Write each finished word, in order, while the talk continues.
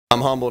I'm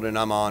humbled and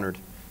I'm honored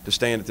to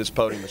stand at this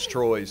podium as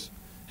Troy's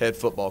head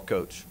football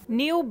coach.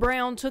 Neal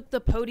Brown took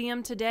the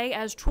podium today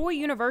as Troy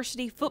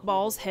University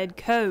football's head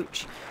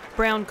coach.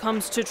 Brown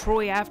comes to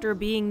Troy after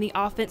being the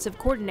offensive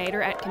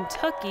coordinator at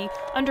Kentucky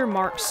under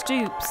Mark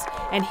Stoops,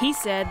 and he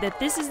said that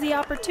this is the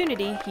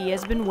opportunity he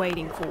has been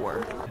waiting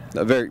for.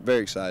 Very,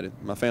 very excited.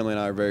 My family and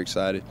I are very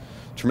excited.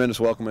 Tremendous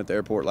welcome at the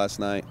airport last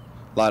night.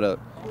 A lot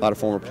of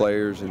former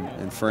players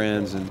and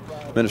friends and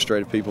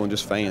administrative people and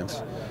just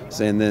fans.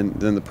 And then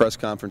the press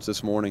conference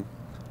this morning,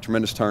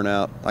 tremendous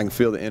turnout. I can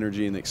feel the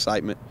energy and the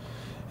excitement,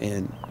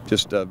 and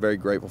just very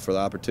grateful for the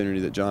opportunity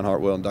that John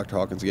Hartwell and Dr.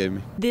 Hawkins gave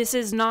me. This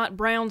is not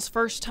Brown's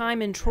first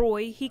time in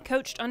Troy. He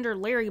coached under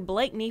Larry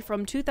Blakeney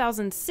from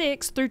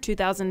 2006 through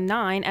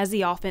 2009 as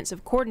the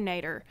offensive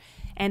coordinator,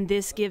 and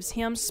this gives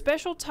him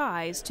special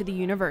ties to the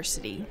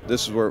university.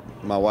 This is where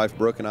my wife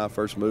Brooke and I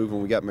first moved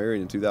when we got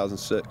married in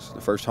 2006.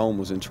 The first home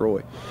was in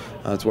Troy.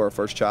 That's where our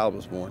first child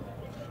was born.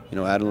 You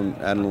know,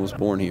 Adeline was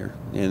born here,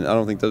 and I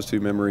don't think those two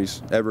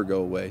memories ever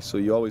go away. So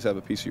you always have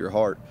a piece of your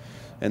heart.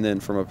 And then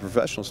from a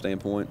professional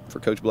standpoint, for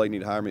Coach Blakeney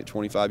to hire me at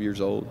 25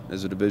 years old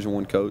as a Division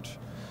I coach,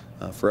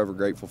 forever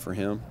grateful for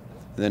him.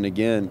 And then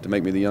again, to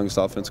make me the youngest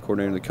offensive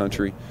coordinator in the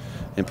country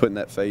and putting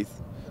that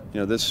faith,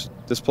 you know, this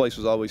place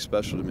was always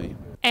special to me.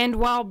 And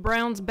while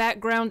Brown's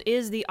background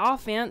is the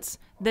offense,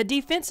 the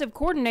defensive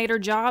coordinator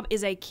job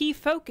is a key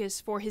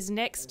focus for his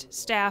next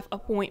staff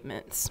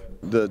appointments.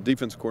 The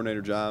defensive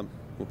coordinator job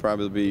will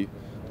probably be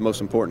the most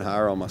important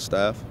hire on my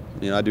staff.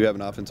 You know, I do have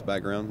an offensive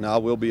background. Now I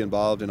will be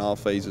involved in all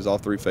phases, all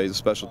three phases,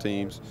 special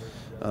teams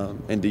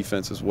and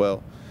defense as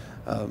well.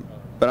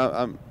 But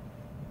I'm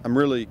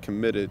really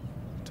committed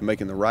to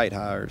making the right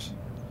hires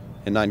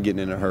and not getting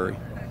in a hurry.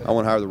 I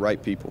want to hire the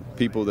right people,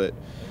 people that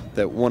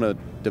want to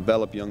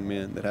develop young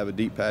men, that have a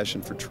deep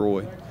passion for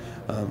Troy.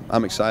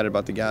 I'm excited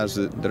about the guys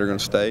that are going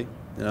to stay,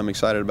 and I'm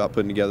excited about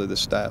putting together this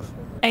staff.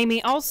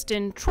 Amy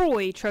Alston,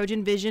 Troy,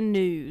 TrojanVision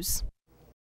News.